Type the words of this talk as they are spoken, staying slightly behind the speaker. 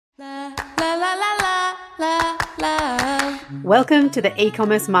Welcome to the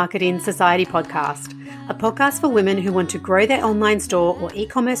E-Commerce Marketing Society podcast, a podcast for women who want to grow their online store or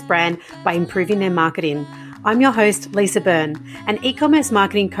e-commerce brand by improving their marketing. I'm your host, Lisa Byrne, an e-commerce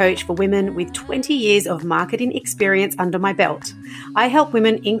marketing coach for women with 20 years of marketing experience under my belt. I help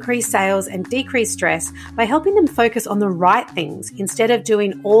women increase sales and decrease stress by helping them focus on the right things instead of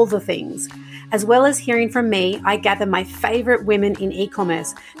doing all the things. As well as hearing from me, I gather my favorite women in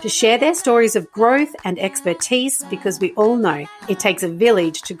e-commerce to share their stories of growth and expertise, because we all know it takes a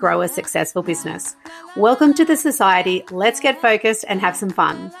village to grow a successful business. Welcome to the society. Let's get focused and have some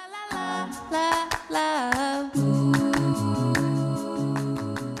fun.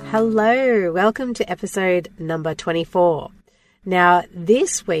 Hello, welcome to episode number 24. Now,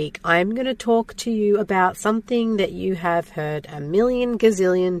 this week, I'm going to talk to you about something that you have heard a million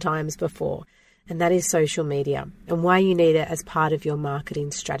gazillion times before, and that is social media and why you need it as part of your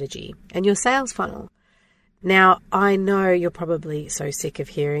marketing strategy and your sales funnel. Now, I know you're probably so sick of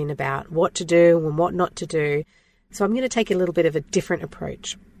hearing about what to do and what not to do, so I'm going to take a little bit of a different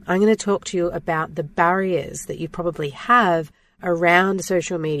approach. I'm going to talk to you about the barriers that you probably have around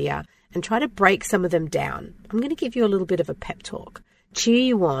social media and try to break some of them down. I'm going to give you a little bit of a pep talk, cheer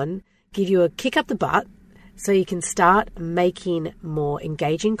you on, give you a kick up the butt so you can start making more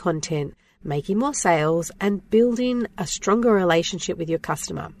engaging content, making more sales, and building a stronger relationship with your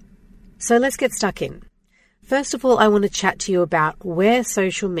customer. So let's get stuck in. First of all, I want to chat to you about where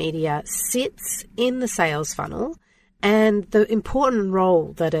social media sits in the sales funnel and the important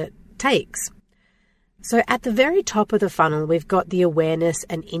role that it takes. So at the very top of the funnel, we've got the awareness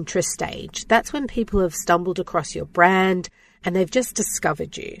and interest stage. That's when people have stumbled across your brand and they've just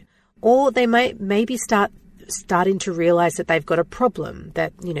discovered you. Or they maybe starting to realize that they've got a problem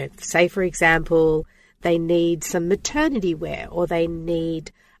that, say for example, they need some maternity wear or they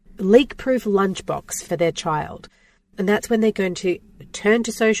need leak-proof lunchbox for their child. And that's when they're going to turn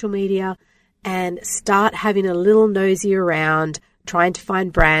to social media and start having a little nosy around, trying to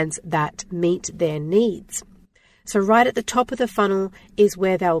find brands that meet their needs. So right at the top of the funnel is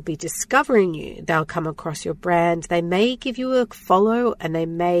where they'll be discovering you. They'll come across your brand. They may give you a follow and they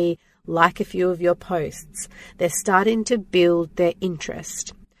may like a few of your posts. They're starting to build their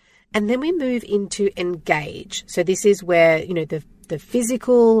interest. And then we move into engage. So this is where, the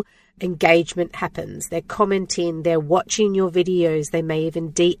physical engagement happens. They're commenting, they're watching your videos. They may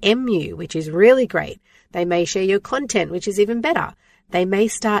even DM you, which is really great. They may share your content, which is even better. They may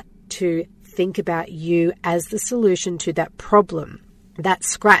start to think about you as the solution to that problem, that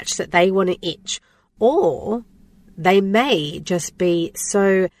scratch that they want to itch. Or they may just be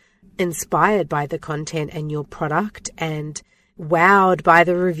so inspired by the content and your product and wowed by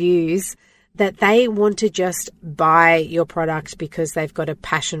the reviews that they want to just buy your product because they've got a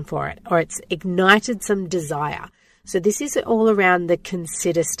passion for it or it's ignited some desire. So this is all around the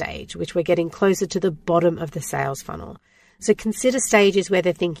consider stage, which we're getting closer to the bottom of the sales funnel. So consider stage is where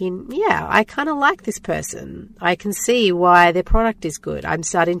they're thinking, yeah, I kind of like this person. I can see why their product is good. I'm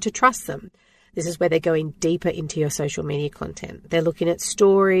starting to trust them. This is where they're going deeper into your social media content. They're looking at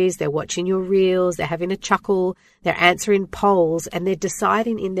stories, they're watching your reels, they're having a chuckle, they're answering polls, and they're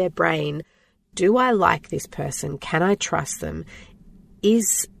deciding in their brain, do I like this person? Can I trust them?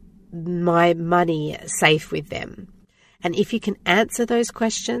 Is my money safe with them? And if you can answer those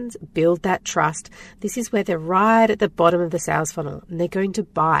questions, build that trust, this is where they're right at the bottom of the sales funnel and they're going to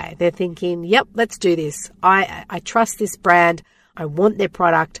buy. They're thinking, yep, let's do this. I trust this brand. I want their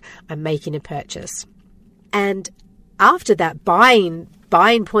product. I'm making a purchase. And after that buying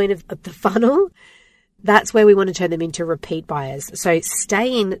point of the funnel, that's where we want to turn them into repeat buyers. So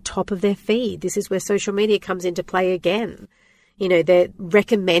staying top of their feed. This is where social media comes into play again. They're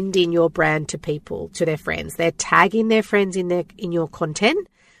recommending your brand to people, to their friends. They're tagging their friends in your content.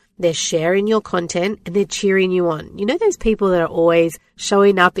 They're sharing your content and they're cheering you on. Those people that are always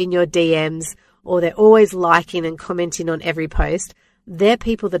showing up in your DMs or they're always liking and commenting on every post. They're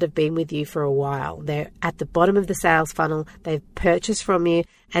people that have been with you for a while. They're at the bottom of the sales funnel. They've purchased from you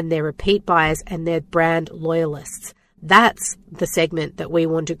and they're repeat buyers and they're brand loyalists. That's the segment that we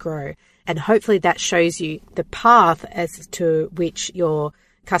want to grow. And hopefully that shows you the path as to which your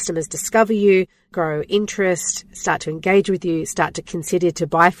customers discover you, grow interest, start to engage with you, start to consider to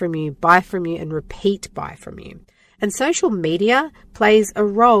buy from you, and repeat buy from you. And social media plays a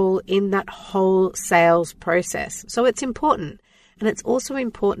role in that whole sales process. So it's important. And it's also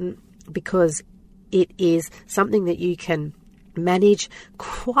important because it is something that you can manage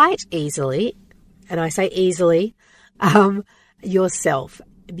quite easily. And I say easily, yourself.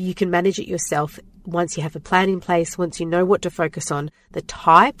 You can manage it yourself once you have a plan in place, once you know what to focus on, the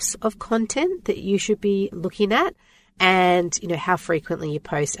types of content that you should be looking at, and, how frequently you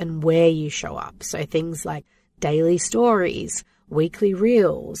post and where you show up. So things like daily stories, weekly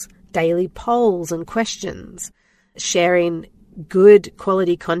reels, daily polls and questions, sharing good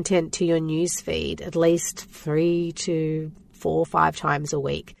quality content to your newsfeed at least 3 to 4 or 5 times a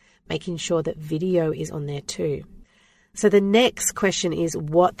week, making sure that video is on there too. So the next question is,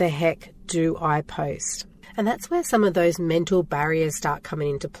 what the heck do I post? And that's where some of those mental barriers start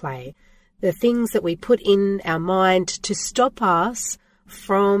coming into play. The things that we put in our mind to stop us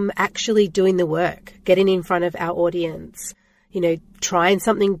from actually doing the work, getting in front of our audience, trying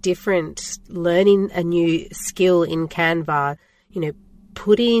something different, learning a new skill in Canva,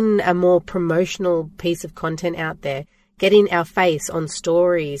 putting a more promotional piece of content out there, getting our face on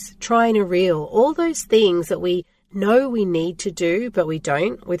stories, trying a reel, all those things that we know we need to do, but we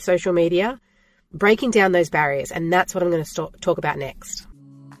don't with social media, breaking down those barriers. And that's what I'm going to talk about next.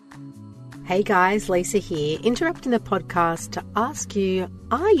 Hey guys, Lisa here, interrupting the podcast to ask you,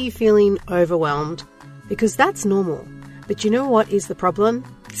 are you feeling overwhelmed? Because that's normal. But you know what is the problem?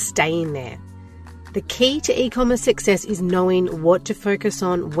 Staying there. The key to e-commerce success is knowing what to focus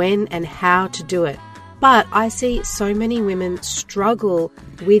on, when and how to do it. But I see so many women struggle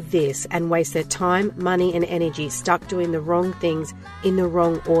with this and waste their time, money and energy stuck doing the wrong things in the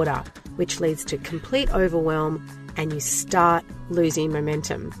wrong order, which leads to complete overwhelm and you start losing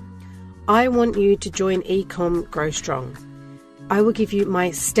momentum. I want you to join Ecom Grow Strong. I will give you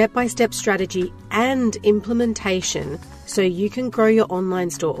my step-by-step strategy and implementation so you can grow your online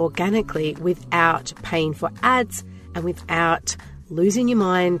store organically without paying for ads and without losing your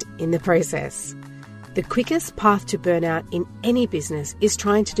mind in the process. The quickest path to burnout in any business is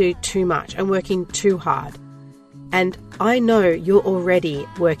trying to do too much and working too hard. And I know you're already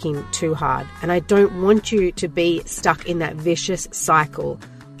working too hard, and I don't want you to be stuck in that vicious cycle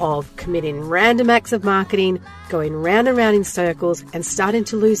of committing random acts of marketing, going round and round in circles, and starting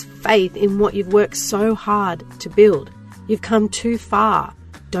to lose faith in what you've worked so hard to build. You've come too far.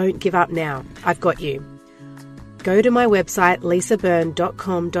 Don't give up now. I've got you. Go to my website,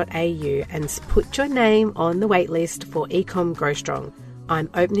 lisabyrne.com.au, and put your name on the waitlist for Ecom Grow Strong. I'm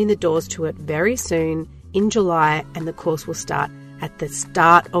opening the doors to it very soon in July, and the course will start at the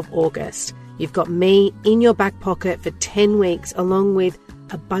start of August. You've got me in your back pocket for 10 weeks, along with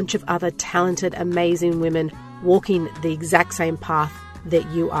a bunch of other talented, amazing women walking the exact same path that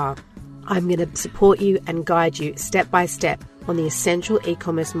you are. I'm going to support you and guide you step by step on the essential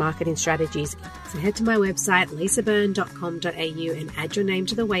e-commerce marketing strategies. So head to my website, lisabyrne.com.au, and add your name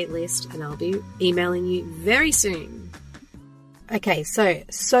to the waitlist, and I'll be emailing you very soon. Okay, so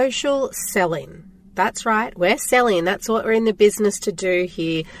social selling. That's right, we're selling. That's what we're in the business to do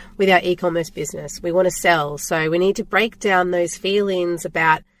here with our e-commerce business. We want to sell. So we need to break down those feelings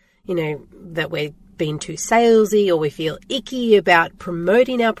about, that we're being too salesy, or we feel icky about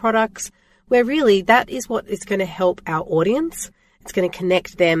promoting our products, where really that is what is going to help our audience. It's going to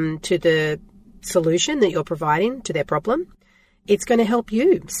connect them to the solution that you're providing to their problem. It's going to help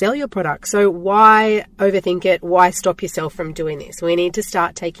you sell your product. So why overthink it? Why stop yourself from doing this? We need to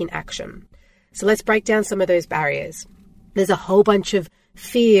start taking action. So let's break down some of those barriers. There's a whole bunch of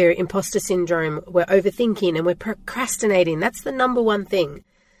fear, imposter syndrome. We're overthinking and we're procrastinating. That's the number one thing.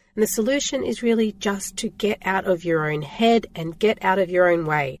 And the solution is really just to get out of your own head and get out of your own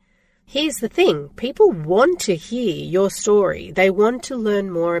way. Here's the thing. People want to hear your story. They want to learn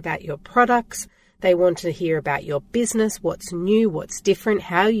more about your products. They want to hear about your business, what's new, what's different,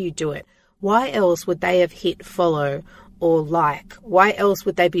 how you do it. Why else would they have hit follow or like? Why else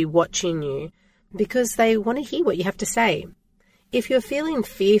would they be watching you? Because they want to hear what you have to say. If you're feeling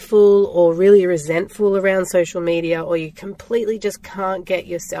fearful or really resentful around social media, or you completely just can't get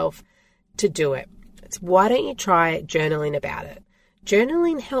yourself to do it, why don't you try journaling about it?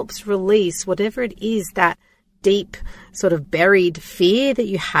 Journaling helps release whatever it is, that deep sort of buried fear that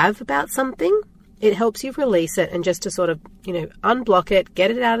you have about something. It helps you release it and just to sort of, unblock it, get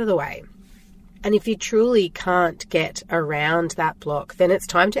it out of the way. And if you truly can't get around that block, then it's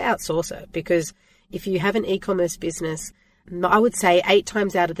time to outsource it, because if you have an e-commerce business, I would say 8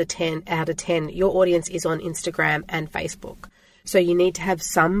 times out of 10, your audience is on Instagram and Facebook. So you need to have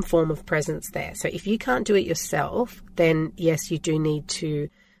some form of presence there. So if you can't do it yourself, then yes, you do need to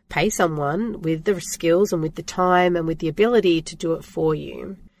pay someone with the skills and with the time and with the ability to do it for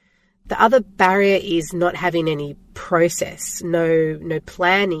you. The other barrier is not having any process, no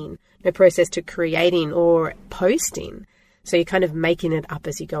planning, no process to creating or posting. So you're kind of making it up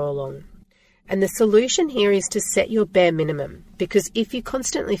as you go along. And the solution here is to set your bare minimum, because if you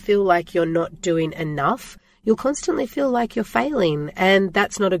constantly feel like you're not doing enough, you'll constantly feel like you're failing, and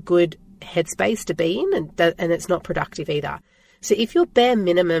that's not a good headspace to be in, and it's not productive either. So if your bare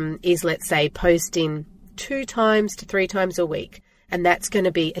minimum is, let's say, posting 2 times to 3 times a week, and that's going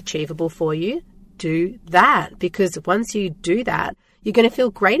to be achievable for you, do that, because once you do that, you're going to feel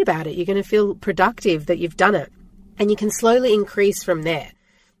great about it. You're going to feel productive that you've done it, and you can slowly increase from there.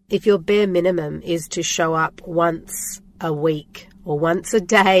 If your bare minimum is to show up once a week or once a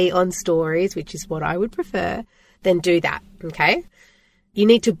day on stories, which is what I would prefer, then do that, okay? You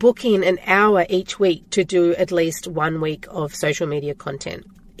need to book in an hour each week to do at least 1 week of social media content.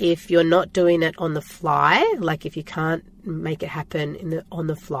 If you're not doing it on the fly, like if you can't make it happen on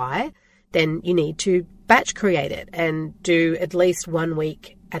the fly, then you need to batch create it and do at least 1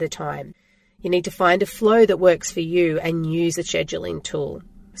 week at a time. You need to find a flow that works for you and use a scheduling tool.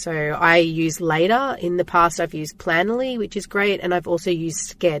 So I use Later. In the past, I've used Planoly, which is great. And I've also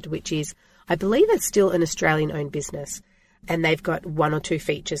used Sked, which is, I believe it's still an Australian-owned business. And they've got 1 or 2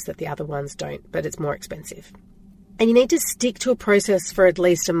 features that the other ones don't, but it's more expensive. And you need to stick to a process for at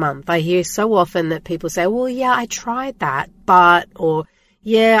least a month. I hear so often that people say, well, yeah, I tried that, or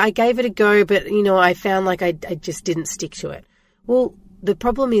yeah, I gave it a go, but, I found like I just didn't stick to it. Well, the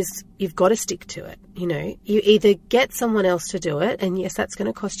problem is you've got to stick to it. You either get someone else to do it, and yes, that's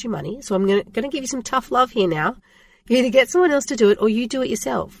going to cost you money. So I'm going to give you some tough love here now. You either get someone else to do it or you do it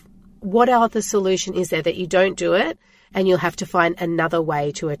yourself. What other solution is there that you don't do it and you'll have to find another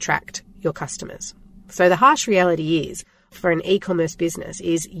way to attract your customers? So the harsh reality is, for an e-commerce business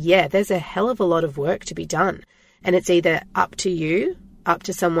is, there's a hell of a lot of work to be done. And it's either up to you, up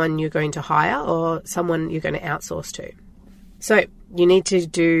to someone you're going to hire, or someone you're going to outsource to. So you need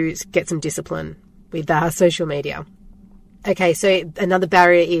to get some discipline with social media. Okay, so another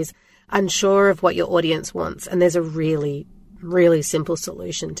barrier is unsure of what your audience wants. And there's a really, really simple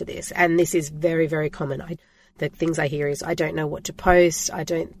solution to this. And this is very, very common. The things I hear is, I don't know what to post. I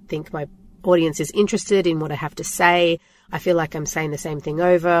don't think my audience is interested in what I have to say. I feel like I'm saying the same thing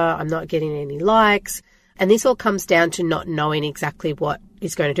over. I'm not getting any likes. And this all comes down to not knowing exactly what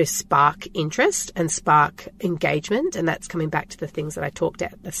is going to spark interest and spark engagement. And that's coming back to the things that I talked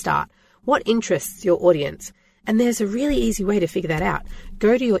at the start. What interests your audience? And there's a really easy way to figure that out.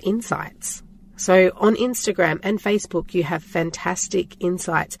 Go to your insights. So on Instagram and Facebook, you have fantastic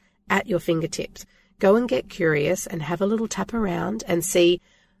insights at your fingertips. Go and get curious and have a little tap around and see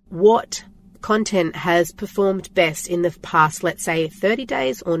what content has performed best in the past, let's say 30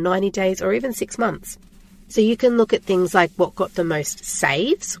 days or 90 days or even 6 months. So you can look at things like what got the most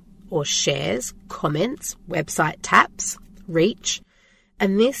saves or shares, comments, website taps, reach.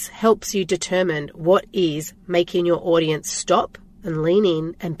 And this helps you determine what is making your audience stop and lean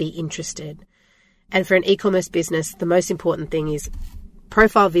in and be interested. And for an e-commerce business, the most important thing is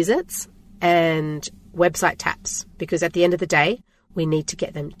profile visits and website taps, because at the end of the day, we need to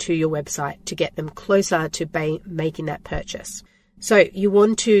get them to your website to get them closer to making that purchase. So you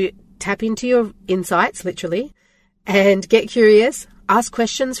want to tap into your insights, literally, and get curious, ask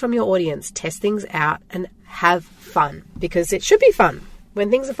questions from your audience, test things out, and have fun, because it should be fun. When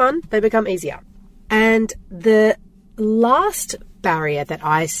things are fun, they become easier. And the last barrier that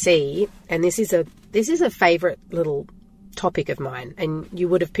I see, and this is a favorite little topic of mine, and you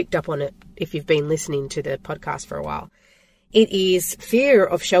would have picked up on it if you've been listening to the podcast for a while. It is fear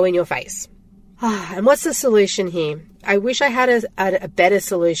of showing your face. And what's the solution here? I wish I had a better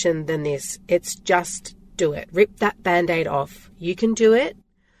solution than this. It's just do it. Rip that Band-Aid off. You can do it.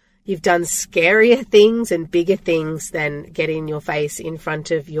 You've done scarier things and bigger things than getting your face in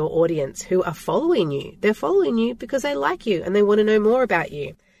front of your audience who are following you. They're following you because they like you and they want to know more about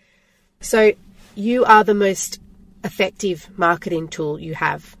you. So you are the most effective marketing tool you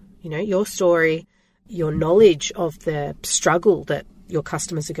have. Your story, your knowledge of the struggle that your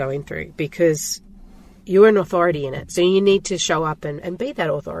customers are going through, because you're an authority in it. So you need to show up and be that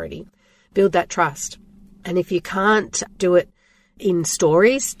authority, build that trust. And if you can't do it in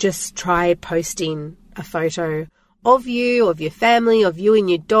stories, just try posting a photo of you, of your family, of you and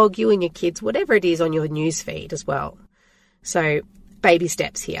your dog, you and your kids, whatever it is, on your news feed as well. So baby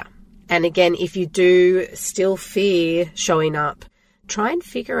steps here. And again, if you do still fear showing up, try and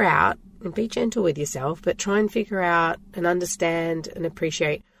figure out, and be gentle with yourself, but try and figure out and understand and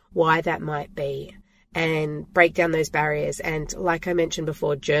appreciate why that might be, and break down those barriers. And like I mentioned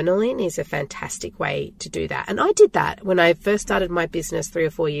before, journaling is a fantastic way to do that. And I did that when I first started my business 3 or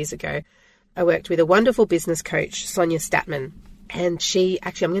 4 years ago. I worked with a wonderful business coach, Sonia Statman, and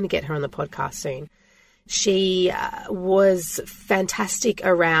I'm going to get her on the podcast soon. She was fantastic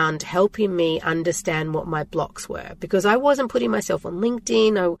around helping me understand what my blocks were, because I wasn't putting myself on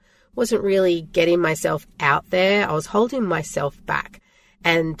LinkedIn. I wasn't really getting myself out there. I was holding myself back.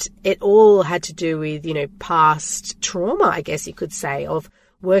 And it all had to do with, past trauma, I guess you could say, of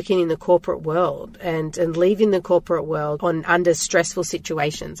working in the corporate world and leaving the corporate world under stressful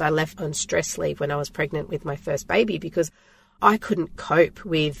situations. I left on stress leave when I was pregnant with my first baby because I couldn't cope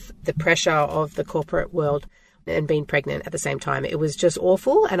with the pressure of the corporate world and being pregnant at the same time. It was just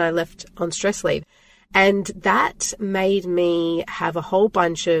awful, and I left on stress leave. And that made me have a whole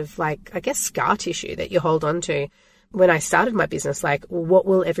bunch of, scar tissue that you hold on to. When I started my business, what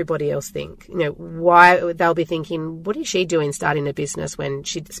will everybody else think? Why they'll be thinking, what is she doing starting a business when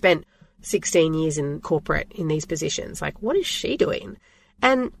she'd spent 16 years in corporate in these positions? What is she doing?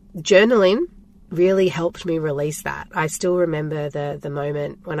 And journaling really helped me release that. I still remember the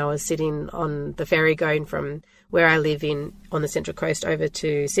moment when I was sitting on the ferry going from where I live on the Central Coast over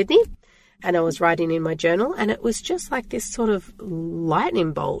to Sydney, and I was writing in my journal, and it was just like this sort of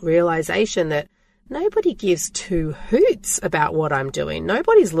lightning bolt realization that nobody gives two hoots about what I'm doing.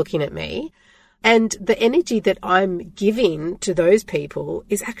 Nobody's looking at me. And the energy that I'm giving to those people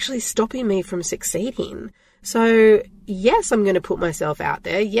is actually stopping me from succeeding. So yes, I'm going to put myself out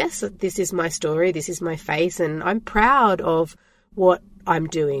there. Yes, this is my story. This is my face. And I'm proud of what I'm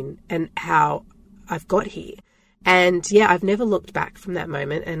doing and how I've got here. And yeah, I've never looked back from that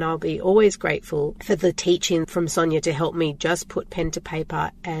moment. And I'll be always grateful for the teaching from Sonia to help me just put pen to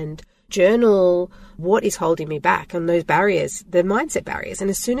paper and journal what is holding me back and those barriers, the mindset barriers. And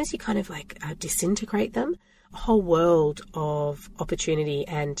as soon as you kind of disintegrate them, a whole world of opportunity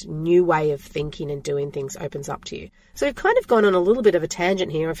and new way of thinking and doing things opens up to you. So I've kind of gone on a little bit of a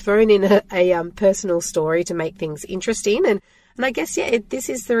tangent here. I've thrown in a personal story to make things interesting. And I guess, this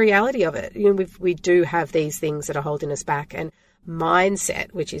is the reality of it. We do have these things that are holding us back. And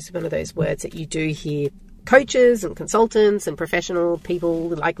mindset, which is one of those words that you do hear coaches and consultants and professional people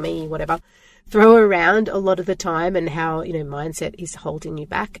like me, whatever, throw around a lot of the time, and how, mindset is holding you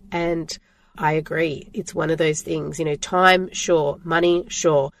back. And I agree. It's one of those things, time, sure, money,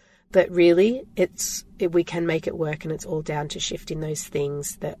 sure. But really, we can make it work, and it's all down to shifting those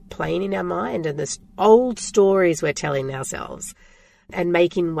things that are playing in our mind and the old stories we're telling ourselves, and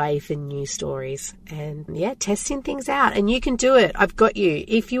making way for new stories. And testing things out. And you can do it. I've got you.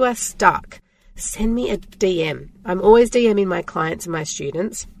 If you are stuck, send me a DM. I'm always DMing my clients and my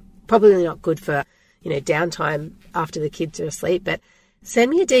students. Probably not good for, downtime after the kids are asleep, but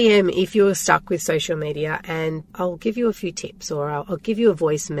send me a DM if you're stuck with social media, and I'll give you a few tips, or I'll give you a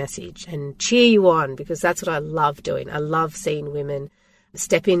voice message and cheer you on, because that's what I love doing. I love seeing women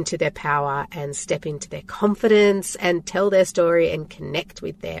step into their power and step into their confidence and tell their story and connect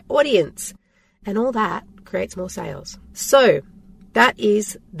with their audience. And all that creates more sales. So that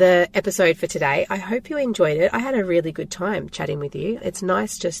is the episode for today. I hope you enjoyed it. I had a really good time chatting with you. It's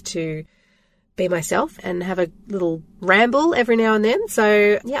nice just to be myself and have a little ramble every now and then.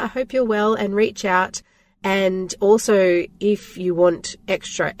 So I hope you're well, and reach out. And also, if you want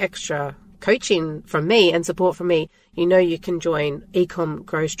extra coaching from me and support from me, you can join Ecom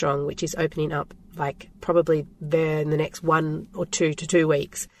Grow Strong, which is opening up probably there in the next 1 or 2 to 2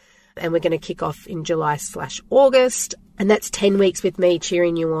 weeks. And we're going to kick off in July/August. And that's 10 weeks with me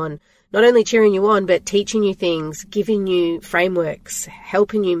cheering you on. Not only cheering you on, but teaching you things, giving you frameworks,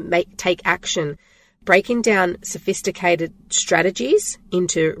 helping you take action, breaking down sophisticated strategies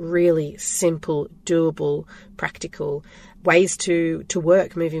into really simple, doable, practical ways to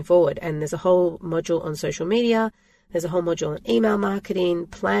work moving forward. And there's a whole module on social media. There's a whole module on email marketing,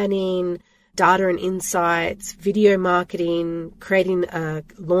 planning, data and insights, video marketing, creating a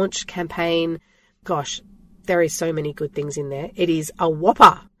launch campaign. Gosh, there is so many good things in there. It is a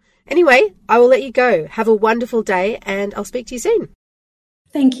whopper. Anyway, I will let you go. Have a wonderful day, and I'll speak to you soon.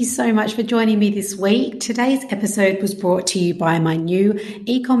 Thank you so much for joining me this week. Today's episode was brought to you by my new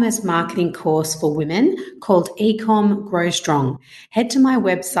e-commerce marketing course for women called Ecom Grow Strong. Head to my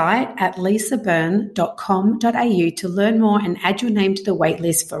website at lisabyrne.com.au to learn more and add your name to the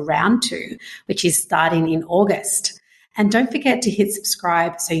waitlist for round 2, which is starting in August. And don't forget to hit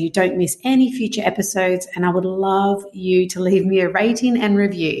subscribe so you don't miss any future episodes. And I would love you to leave me a rating and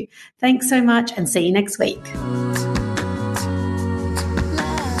review. Thanks so much, and see you next week.